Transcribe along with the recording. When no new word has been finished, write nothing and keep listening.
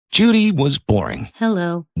Judy was boring.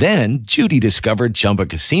 Hello. Then Judy discovered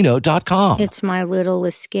ChumbaCasino.com. It's my little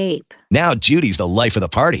escape. Now Judy's the life of the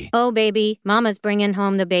party. Oh, baby, mama's bringing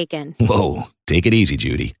home the bacon. Whoa, take it easy,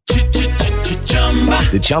 Judy.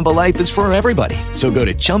 The Chumba life is for everybody. So go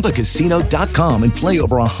to ChumbaCasino.com and play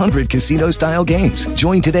over 100 casino-style games.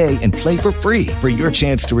 Join today and play for free for your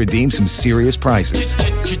chance to redeem some serious prizes.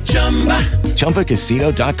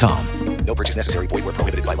 ChumbaCasino.com. No purchase necessary. Void where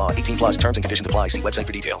prohibited by law. 18 plus terms and conditions apply. See website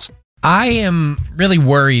for details. I am really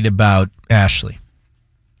worried about Ashley.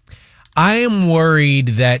 I am worried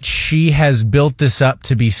that she has built this up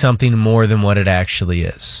to be something more than what it actually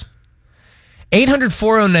is.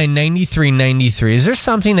 800-409-9393. Is there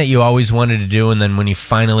something that you always wanted to do, and then when you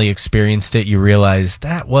finally experienced it, you realized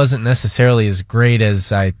that wasn't necessarily as great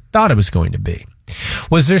as I thought it was going to be?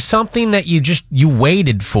 Was there something that you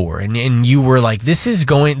waited for and you were like, this is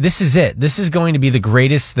it. This is going to be the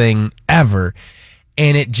greatest thing ever,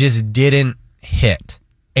 and it just didn't hit?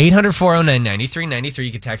 800-409-9393.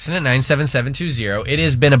 You can text it at 97720. It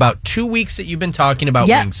has been about 2 weeks that you've been talking about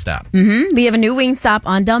Wingstop. Mm-hmm. We have a new Wingstop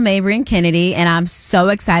on Del Mabry and Kennedy, and I'm so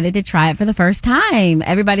excited to try it for the first time.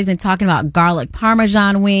 Everybody's been talking about garlic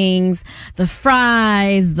Parmesan wings, the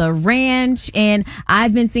fries, the ranch, and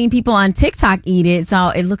I've been seeing people on TikTok eat it,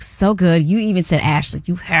 so it looks so good. You even said, Ashley,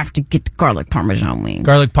 you have to get the garlic Parmesan wings.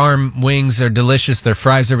 Garlic Parm wings are delicious. Their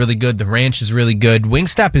fries are really good. The ranch is really good.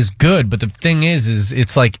 Wingstop is good, but the thing is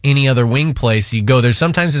it's like any other wing place. You go there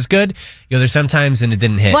sometimes it's good, you go there sometimes and it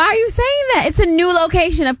didn't hit. Why are you saying that? It's a new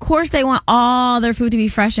location. Of course they want all their food to be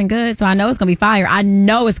fresh and good, so I know it's going to be fire. I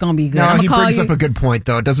know it's going to be good. No, he brings up a good point,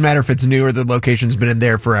 though. It doesn't matter if it's new or the location's been in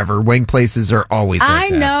there forever. Wing places are always like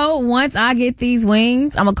that. I know once I get these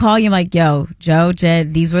wings, I'm going to call you like, yo, Joe,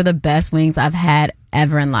 Jed, these were the best wings I've had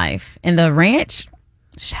ever in life. And the ranch,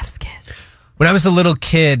 chef's kiss. When I was a little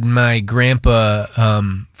kid, my grandpa,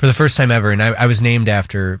 for the first time ever, and I was named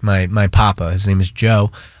after my papa. His name is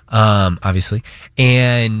Joe, obviously.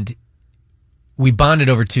 And we bonded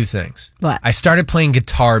over two things. What? I started playing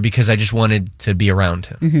guitar because I just wanted to be around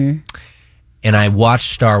him. Mm-hmm. And I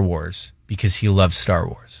watched Star Wars because he loved Star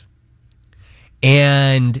Wars.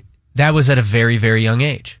 And that was at a very, very young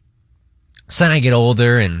age. So then I get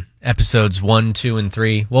older and episodes 1, 2, and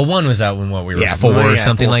 3. Well, 1 was out when we were 4 or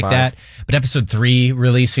something 4 or like 5. that. But episode 3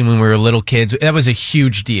 releasing when we were little kids, that was a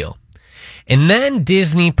huge deal. And then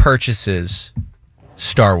Disney purchases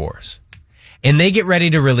Star Wars. And they get ready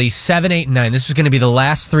to release 7, 8, and 9. This was going to be the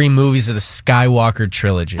last 3 movies of the Skywalker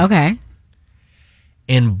trilogy. Okay.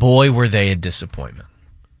 And boy, were they a disappointment.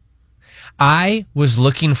 I was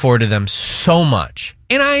looking forward to them so much.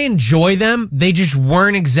 And I enjoy them. They just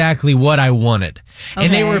weren't exactly what I wanted. Okay.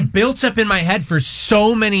 And they were built up in my head for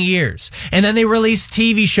so many years. And then they released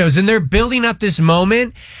TV shows. And they're building up this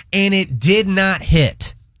moment. And it did not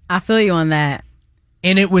hit. I feel you on that.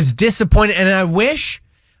 And it was disappointing. And I wish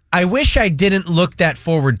I didn't look that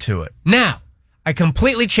forward to it. Now, I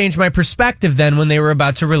completely changed my perspective then when they were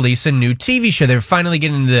about to release a new TV show. They were finally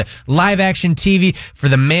getting into the live action TV for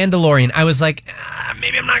The Mandalorian. I was like,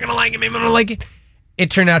 maybe I'm not going to like it. Maybe I'm going to like it. It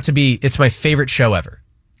turned out to be, it's my favorite show ever.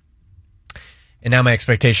 And now my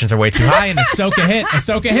expectations are way too high. And Ahsoka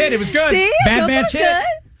hit. It was good. See? Bad Batch hit. Good.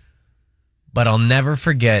 But I'll never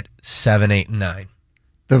forget 7, 8, and 9.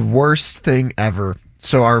 The worst thing ever.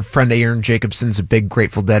 So our friend Aaron Jacobson's a big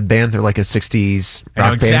Grateful Dead band. They're like a 60s rock I know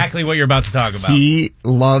band. exactly what you're about to talk about. He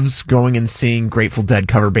loves going and seeing Grateful Dead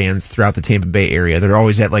cover bands throughout the Tampa Bay area. They're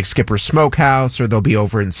always at like Skipper's Smokehouse, or they'll be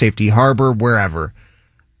over in Safety Harbor, wherever.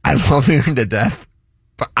 I love Aaron to death.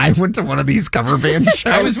 But I went to one of these cover band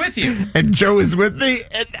shows. I was with you. And Joe was with me.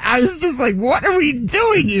 And I was just like, what are we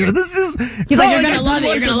doing here? This is... He's like, you're going to love it.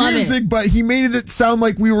 You're going to love it. But he made it sound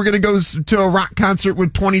like we were going to go to a rock concert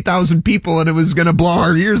with 20,000 people and it was going to blow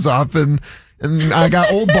our ears off. And I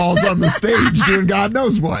got old balls on the stage doing God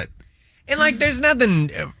knows what. And like, there's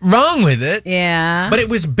nothing wrong with it. Yeah. But it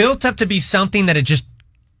was built up to be something that it just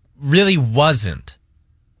really wasn't.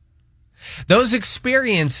 Those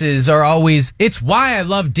experiences are always, it's why I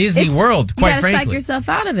love Disney World, quite frankly. You gotta psych yourself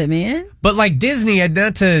out of it, man. But like Disney,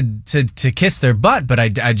 not to kiss their butt, but I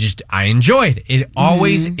enjoyed it. It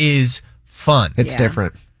always is fun. It's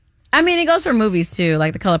different. I mean, it goes for movies too.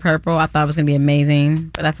 Like The Color Purple, I thought was going to be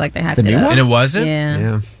amazing, but I feel like they have The to. new one? And it wasn't?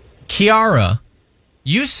 Yeah. Kiara,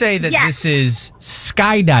 you say that this is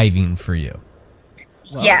skydiving for you.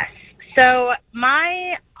 Whoa. Yes. So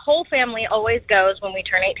my whole family always goes when we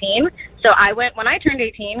turn 18. So I went when I turned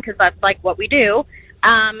 18 because that's like what we do.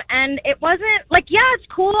 And it wasn't like, yeah, it's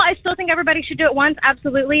cool. I still think everybody should do it once.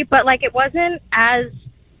 Absolutely. But like, it wasn't as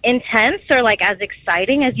intense or like as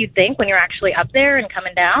exciting as you'd think when you're actually up there and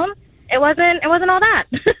coming down. It wasn't all that.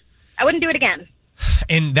 I wouldn't do it again.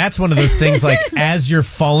 And that's one of those things, like, as you're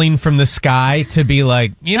falling from the sky, to be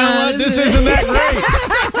like, you know what, this isn't that great.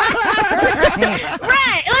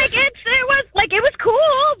 Right. Like, it was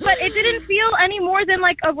cool, but it didn't feel any more than,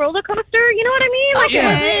 like, a roller coaster. You know what I mean? Like,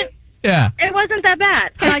 it wasn't that bad.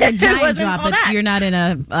 It's kind of like a giant drop, but you're not on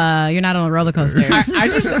a roller coaster.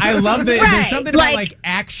 I love that there's something about like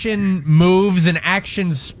action moves and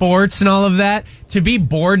action sports and all of that. To be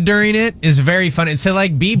bored during it is very fun. It's to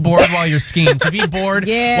like be bored while you're skiing, to be bored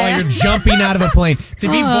while you're jumping out of a plane, to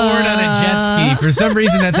be bored on a jet ski. For some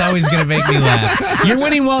reason, that's always going to make me laugh. You're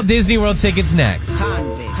winning Walt Disney World tickets next.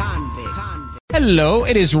 Hello,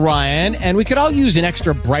 it is Ryan, and we could all use an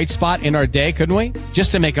extra bright spot in our day, couldn't we?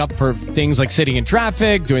 Just to make up for things like sitting in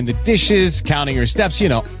traffic, doing the dishes, counting your steps, you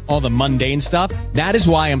know, all the mundane stuff. That is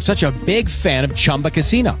why I'm such a big fan of Chumba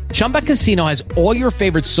Casino. Chumba Casino has all your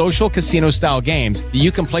favorite social casino-style games that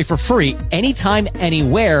you can play for free anytime,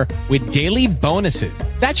 anywhere with daily bonuses.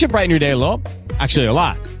 That should brighten your day a little. Actually, a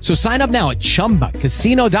lot. So sign up now at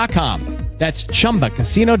ChumbaCasino.com. That's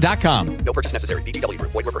ChumbaCasino.com. No purchase necessary. VGW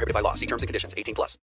Group. Void where prohibited by law. See terms and conditions. 18+.